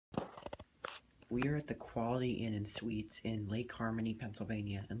We are at the Quality Inn and Suites in Lake Harmony,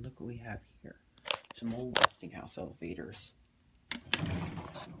 Pennsylvania, and look what we have here. Some old Westinghouse elevators.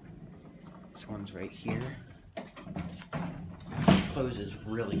 This one's right here. It closes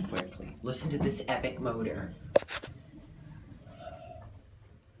really quickly. Listen to this epic motor.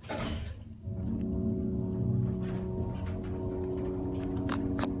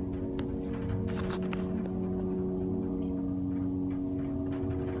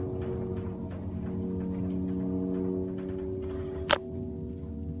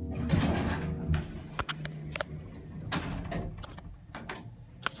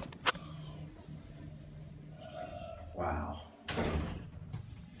 Wow.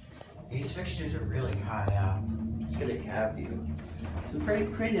 These fixtures are really high up. Let's get a cab view. It's a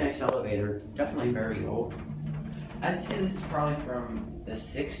pretty nice elevator. Definitely very old. I'd say this is probably from the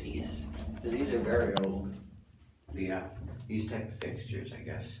 60s. Because these are very old. But yeah, these type of fixtures, I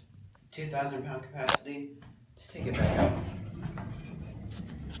guess. 2,000 pound capacity. Let's take it back up.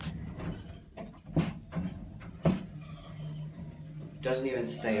 Doesn't even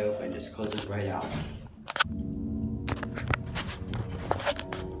stay open, just closes right out.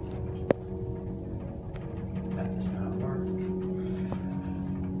 That does not work.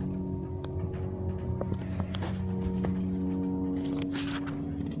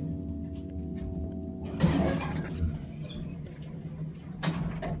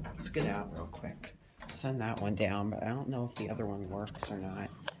 Let's get out real quick. Send that one down, but I don't know if the other one works or not.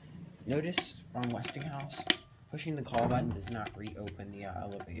 Notice on Westinghouse, pushing the call button does not reopen the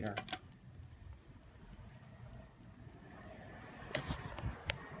elevator.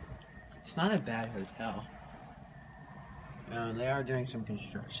 It's not a bad hotel. They are doing some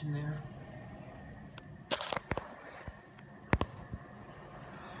construction there.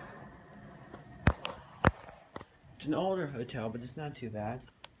 It's an older hotel, but it's not too bad.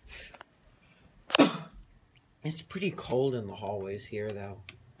 It's pretty cold in the hallways here, though.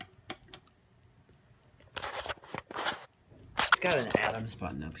 It's got an Adams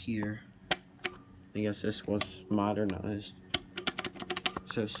button up here. I guess this was modernized.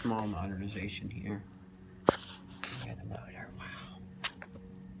 So small modernization here. Look at the motor, wow.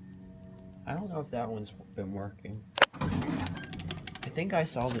 I don't know if that one's been working. I think I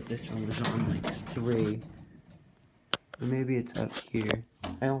saw that this one was on like 3. Or maybe it's up here.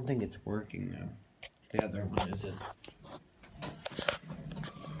 I don't think it's working though. The other one isn't.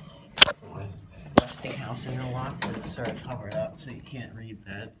 Westinghouse interlock, but it's sort of covered up so you can't read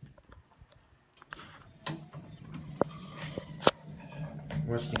that.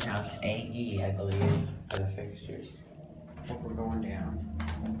 Westinghouse AE, I believe, are the fixtures. Hope we're going down.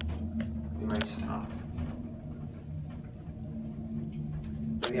 We might stop.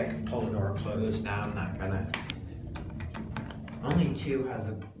 Maybe I can pull the door closed. Now I'm not gonna. Only 2 has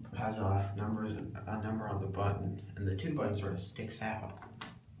a number on the button, and the 2 button sort of sticks out.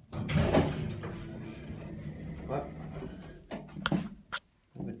 What?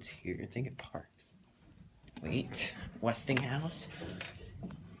 What's here? I think it parks. Wait, Westinghouse.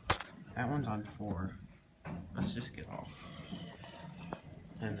 That one's on 4. Let's just get off.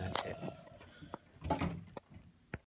 And that's it.